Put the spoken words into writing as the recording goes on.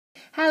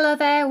Hello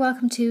there,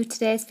 welcome to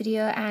today's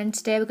video, and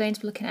today we're going to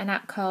be looking at an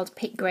app called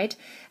PicGrid,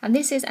 and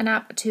this is an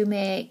app to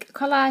make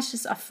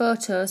collages of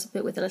photos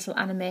but with a little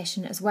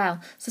animation as well.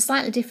 So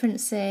slightly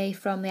different, say,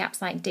 from the apps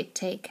like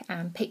Diptych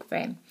and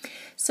PicFrame.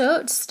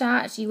 So to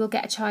start, you will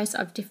get a choice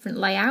of different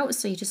layouts,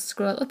 so you just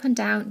scroll up and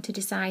down to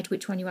decide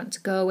which one you want to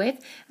go with,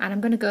 and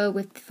I'm going to go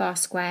with the 4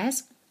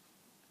 squares.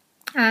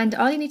 And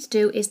all you need to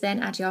do is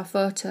then add your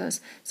photos.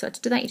 So to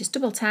do that, you just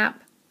double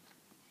tap,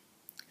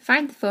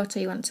 find the photo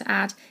you want to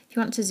add. If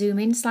you want to zoom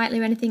in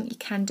slightly or anything, you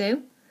can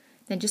do.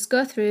 Then just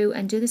go through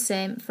and do the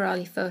same for all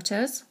your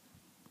photos.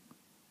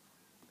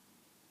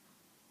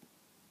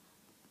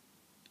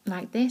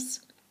 Like this.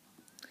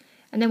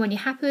 And then when you're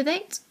happy with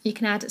it, you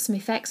can add some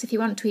effects if you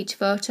want to each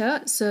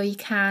photo. So you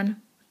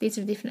can, these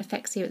are the different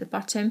effects here at the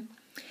bottom.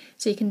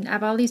 So you can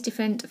have all these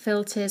different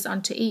filters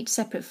onto each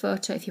separate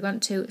photo if you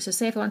want to. So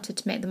say if I wanted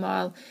to make them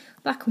all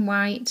black and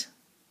white,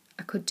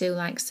 I could do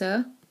like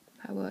so,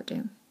 but I won't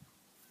do.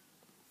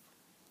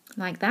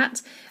 Like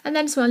that. And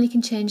then as well, you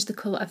can change the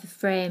colour of the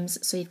frames.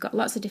 So you've got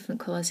lots of different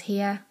colours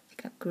here. You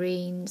can have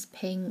greens,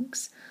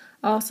 pinks,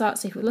 all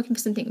sorts. So if you're looking for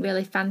something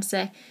really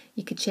fancy,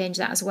 you could change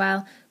that as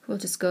well. We'll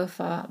just go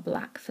for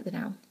black for the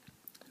now.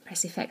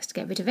 Press effects to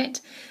get rid of it.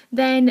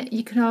 Then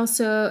you can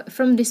also,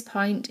 from this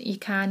point, you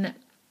can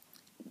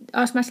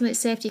automatically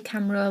save to your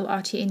camera roll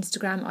or to your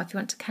Instagram, or if you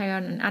want to carry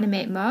on and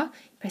animate more,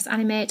 press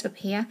animate up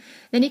here.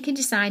 Then you can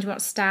decide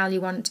what style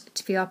you want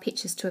for your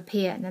pictures to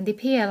appear, and then they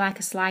appear like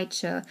a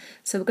slideshow.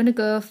 So we're going to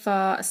go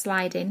for a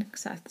sliding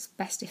because that's the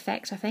best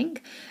effect, I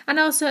think. And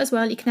also as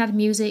well, you can add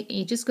music.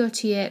 You just go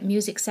to your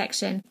music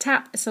section,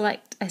 tap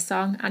select a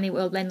song, and it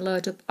will then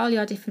load up all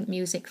your different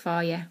music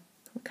for you.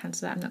 We'll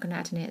cancel that, I'm not going to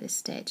add any at this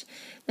stage.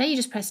 Then you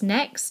just press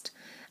next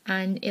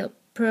and it'll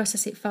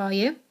process it for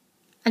you.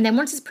 And then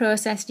once it's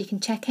processed, you can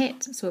check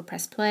it. So we'll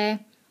press play. And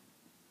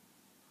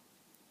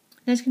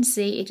as you can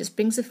see, it just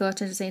brings the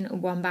photos in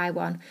one by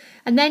one.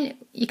 And then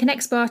you can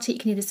export it. You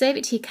can either save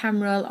it to your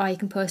camera roll or you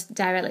can post it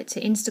directly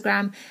to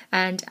Instagram.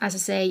 And as I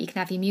say, you can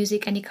have your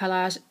music and your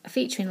collage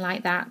featuring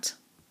like that.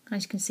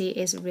 As you can see, it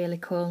is really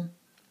cool.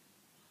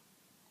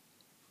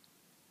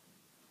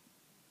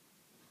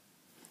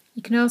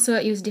 You can also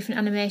use a different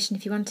animation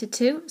if you wanted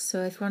to.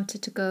 So if you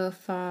wanted to go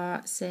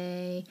for,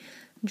 say,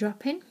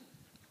 drop-in,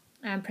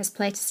 and press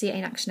play to see it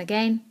in action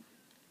again.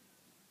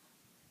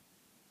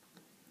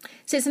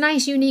 So it's a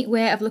nice unique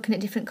way of looking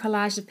at different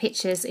collages of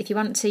pictures if you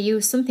want to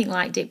use something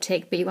like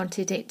Diptych but you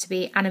wanted it to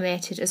be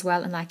animated as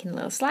well and like in a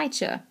little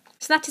slideshow.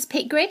 So that is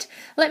PicGrid.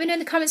 Let me know in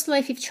the comments below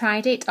if you've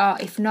tried it, or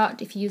if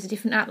not, if you use a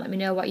different app, let me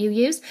know what you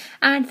use.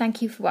 And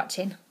thank you for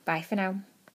watching. Bye for now.